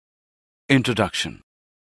Introduction.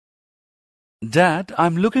 Dad,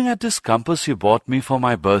 I'm looking at this compass you bought me for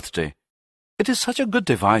my birthday. It is such a good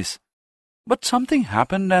device. But something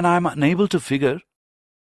happened and I'm unable to figure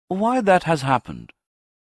why that has happened.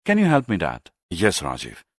 Can you help me, Dad? Yes,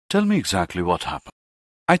 Rajiv. Tell me exactly what happened.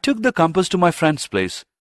 I took the compass to my friend's place.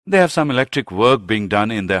 They have some electric work being done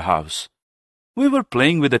in their house. We were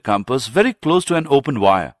playing with the compass very close to an open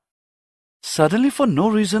wire. Suddenly, for no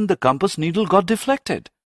reason, the compass needle got deflected.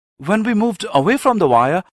 When we moved away from the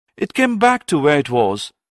wire, it came back to where it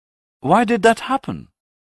was. Why did that happen?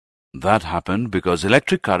 That happened because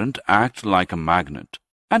electric current acts like a magnet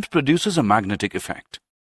and produces a magnetic effect.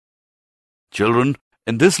 Children,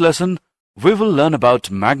 in this lesson, we will learn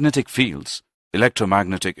about magnetic fields,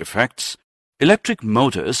 electromagnetic effects, electric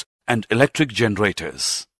motors, and electric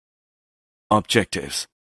generators. Objectives.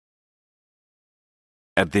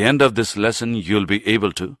 At the end of this lesson, you'll be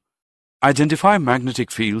able to identify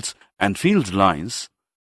magnetic fields and field lines,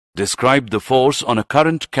 describe the force on a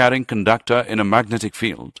current-carrying conductor in a magnetic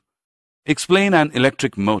field, explain an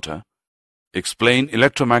electric motor, explain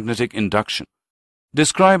electromagnetic induction,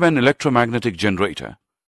 describe an electromagnetic generator,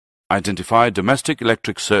 identify domestic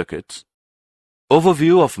electric circuits,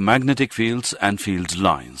 overview of magnetic fields and field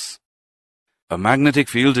lines. A magnetic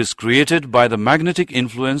field is created by the magnetic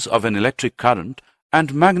influence of an electric current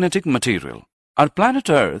and magnetic material. Our planet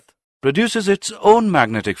Earth produces its own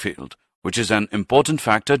magnetic field, which is an important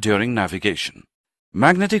factor during navigation.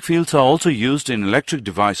 Magnetic fields are also used in electric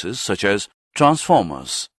devices such as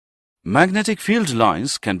transformers. Magnetic field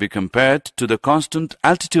lines can be compared to the constant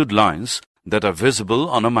altitude lines that are visible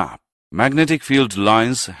on a map. Magnetic field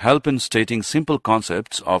lines help in stating simple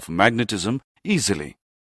concepts of magnetism easily.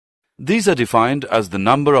 These are defined as the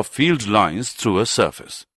number of field lines through a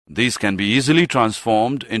surface. These can be easily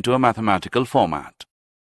transformed into a mathematical format.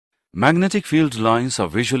 Magnetic field lines are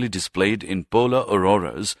visually displayed in polar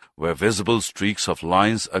auroras where visible streaks of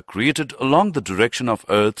lines are created along the direction of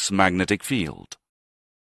Earth's magnetic field.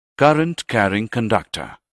 Current-carrying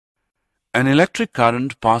conductor. An electric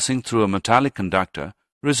current passing through a metallic conductor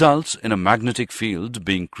results in a magnetic field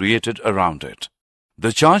being created around it.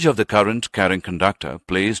 The charge of the current-carrying conductor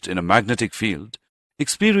placed in a magnetic field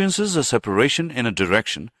experiences a separation in a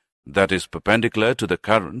direction that is perpendicular to the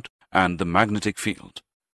current and the magnetic field.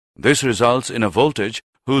 This results in a voltage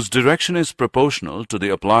whose direction is proportional to the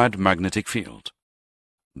applied magnetic field.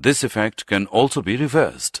 This effect can also be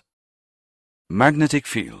reversed. Magnetic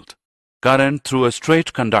field. Current through a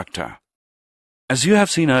straight conductor. As you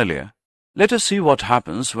have seen earlier, let us see what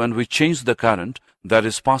happens when we change the current that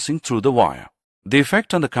is passing through the wire. The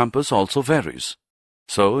effect on the compass also varies.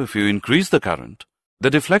 So, if you increase the current, the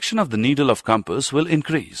deflection of the needle of compass will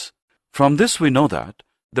increase. From this we know that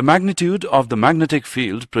the magnitude of the magnetic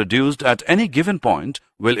field produced at any given point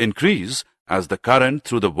will increase as the current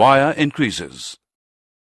through the wire increases.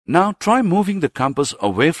 Now try moving the compass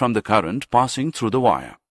away from the current passing through the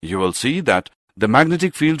wire. You will see that the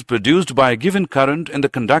magnetic field produced by a given current in the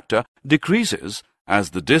conductor decreases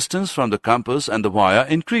as the distance from the compass and the wire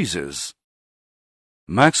increases.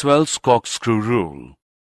 Maxwell's corkscrew rule.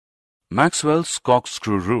 Maxwell's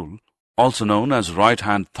corkscrew rule, also known as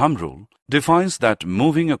right-hand thumb rule, defines that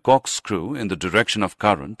moving a corkscrew in the direction of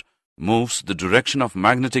current moves the direction of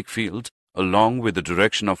magnetic field along with the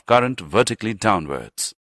direction of current vertically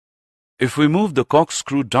downwards. If we move the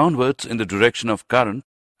corkscrew downwards in the direction of current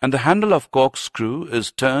and the handle of corkscrew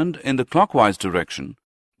is turned in the clockwise direction,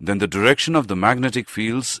 then the direction of the magnetic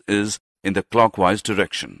fields is in the clockwise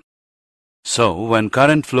direction. So, when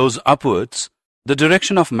current flows upwards, the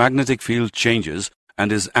direction of magnetic field changes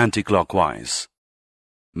and is anti-clockwise.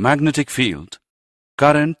 Magnetic field.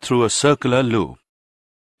 Current through a circular loop.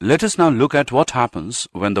 Let us now look at what happens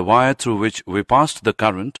when the wire through which we passed the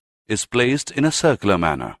current is placed in a circular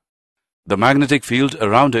manner. The magnetic field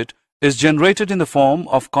around it is generated in the form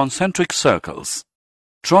of concentric circles.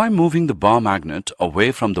 Try moving the bar magnet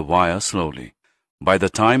away from the wire slowly. By the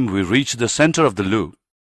time we reach the center of the loop,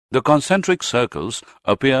 the concentric circles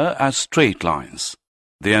appear as straight lines.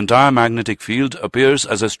 The entire magnetic field appears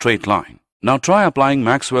as a straight line. Now try applying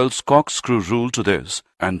Maxwell's corkscrew rule to this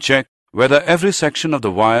and check whether every section of the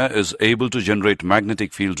wire is able to generate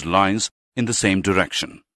magnetic field lines in the same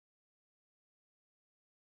direction.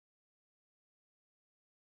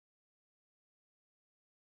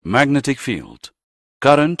 Magnetic field.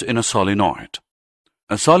 Current in a solenoid.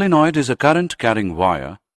 A solenoid is a current-carrying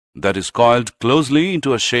wire that is coiled closely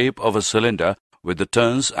into a shape of a cylinder with the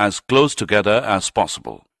turns as close together as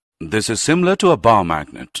possible. This is similar to a bar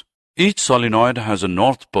magnet. Each solenoid has a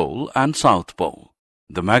north pole and south pole.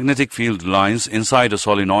 The magnetic field lines inside a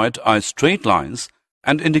solenoid are straight lines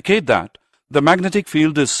and indicate that The magnetic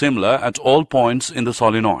field is similar at all points in the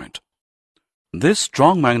solenoid. This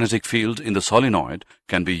strong magnetic field in the solenoid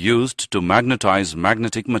can be used to magnetize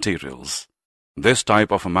magnetic materials. This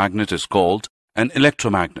type of a magnet is called an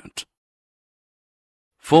electromagnet.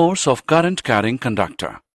 Force of current-carrying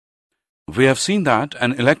conductor. We have seen that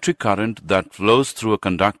an electric current that flows through a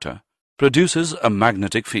conductor produces a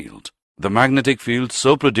magnetic field. The magnetic field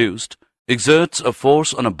so produced exerts a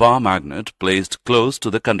force on a bar magnet placed close to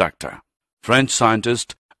the conductor. French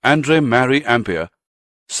scientist André-Marie Ampère,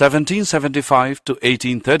 1775 to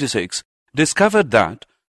 1836, discovered that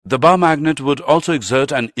the bar magnet would also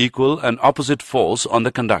exert an equal and opposite force on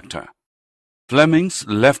the conductor. Fleming's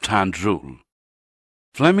left-hand rule.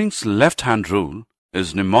 Fleming's left-hand rule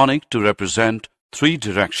is mnemonic to represent 3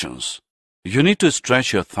 directions. You need to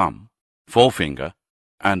stretch your thumb, forefinger,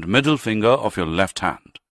 and middle finger of your left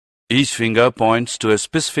hand. Each finger points to a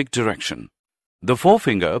specific direction. The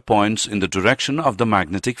forefinger points in the direction of the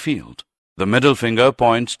magnetic field. The middle finger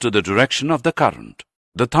points to the direction of the current.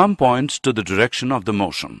 The thumb points to the direction of the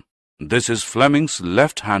motion. This is Fleming's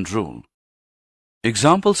left-hand rule.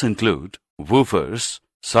 Examples include woofers,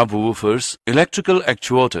 subwoofers, electrical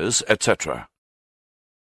actuators, etc.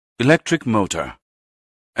 Electric motor.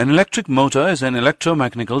 An electric motor is an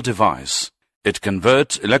electromechanical device. It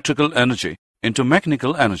converts electrical energy into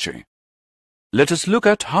mechanical energy. Let us look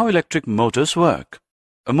at how electric motors work.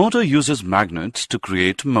 A motor uses magnets to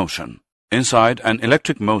create motion. Inside an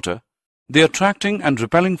electric motor, the attracting and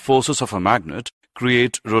repelling forces of a magnet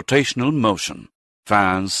create rotational motion.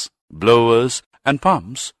 Fans, blowers, and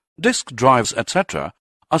pumps, disc drives, etc.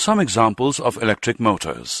 are some examples of electric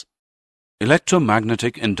motors.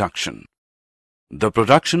 Electromagnetic induction. The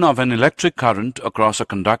production of an electric current across a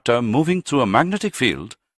conductor moving through a magnetic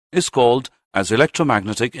field is called as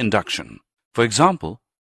electromagnetic induction. For example,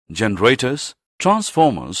 generators,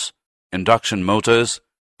 transformers, induction motors,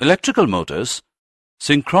 electrical motors,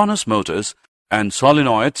 synchronous motors, and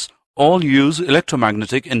solenoids all use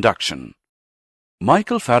electromagnetic induction.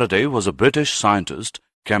 Michael Faraday was a British scientist,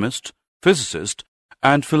 chemist, physicist,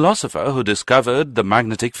 and philosopher who discovered the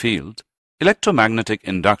magnetic field, electromagnetic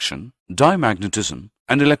induction, diamagnetism,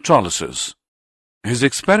 and electrolysis. His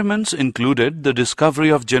experiments included the discovery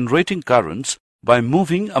of generating currents by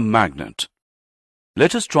moving a magnet.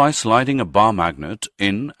 Let us try sliding a bar magnet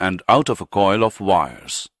in and out of a coil of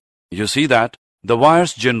wires. You see that the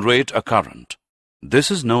wires generate a current. This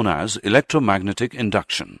is known as electromagnetic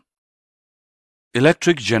induction.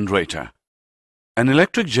 Electric generator. An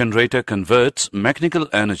electric generator converts mechanical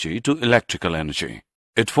energy to electrical energy.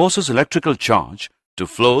 It forces electrical charge to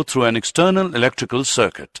flow through an external electrical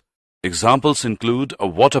circuit. Examples include a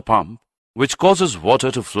water pump, which causes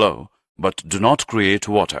water to flow but do not create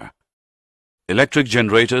water. Electric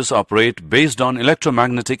generators operate based on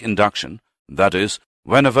electromagnetic induction, that is,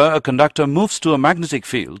 whenever a conductor moves to a magnetic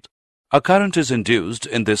field, a current is induced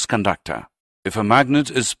in this conductor. If a magnet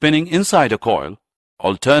is spinning inside a coil,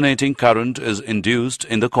 alternating current is induced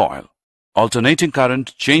in the coil. Alternating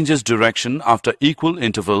current changes direction after equal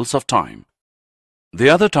intervals of time. The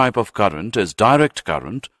other type of current is direct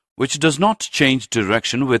current, which does not change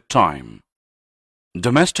direction with time.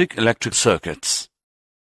 Domestic electric circuits.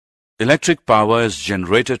 Electric power is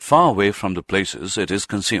generated far away from the places it is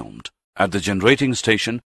consumed. At the generating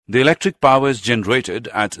station, the electric power is generated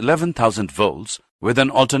at 11,000 volts with an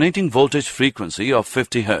alternating voltage frequency of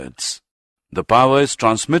 50 Hz. The power is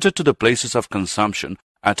transmitted to the places of consumption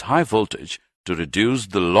at high voltage to reduce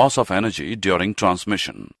the loss of energy during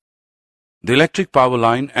transmission. The electric power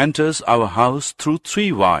line enters our house through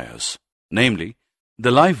 3 wires, namely the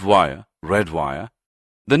live wire, red wire,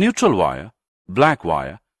 the neutral wire, black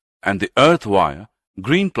wire, and the earth wire,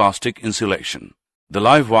 green plastic insulation. The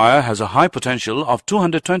live wire has a high potential of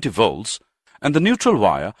 220 volts and the neutral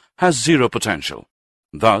wire has 0 potential.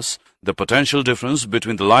 Thus, the potential difference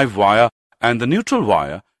between the live wire and the neutral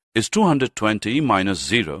wire is 220 minus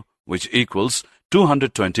 0, which equals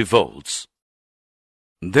 220 volts.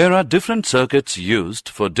 There are different circuits used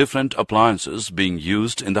for different appliances being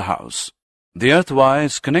used in the house. The earth wire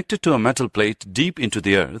is connected to a metal plate deep into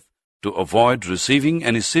the earth to avoid receiving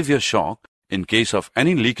any severe shock in case of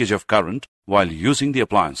any leakage of current while using the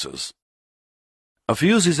appliances. A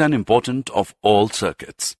fuse is an important of all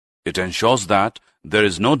circuits. It ensures that there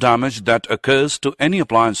is no damage that occurs to any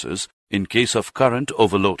appliances in case of current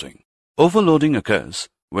overloading. Overloading occurs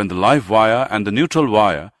when the live wire and the neutral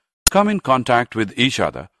wire come in contact with each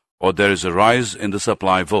other or there is a rise in the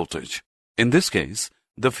supply voltage. In this case,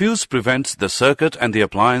 the fuse prevents the circuit and the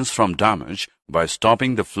appliance from damage by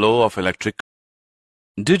stopping the flow of electric.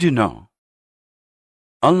 Did you know?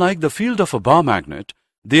 Unlike the field of a bar magnet,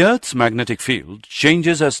 The Earth's magnetic field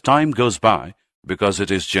changes as time goes by because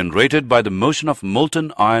it is generated by the motion of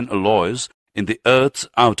molten iron alloys in the Earth's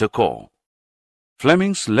outer core.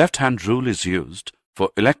 Fleming's left-hand rule is used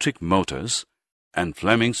for electric motors and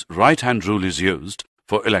Fleming's right-hand rule is used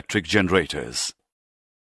for electric generators.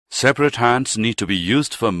 Separate hands need to be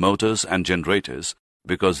used for motors and generators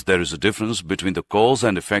because there is a difference between the cause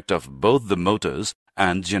and effect of both the motors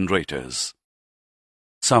and generators.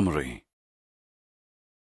 Summary.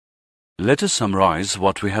 Let us summarize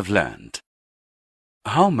what we have learned.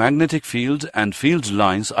 How magnetic field and field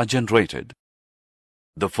lines are generated.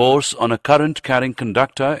 The force on a current-carrying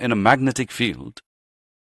conductor in a magnetic field.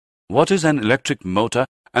 What is an electric motor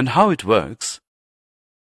and how it works?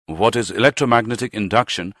 What is electromagnetic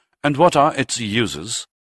induction and what are its uses?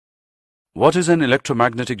 What is an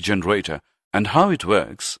electromagnetic generator and how it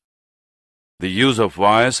works? The use of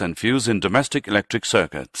wires and fuse in domestic electric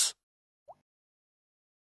circuits.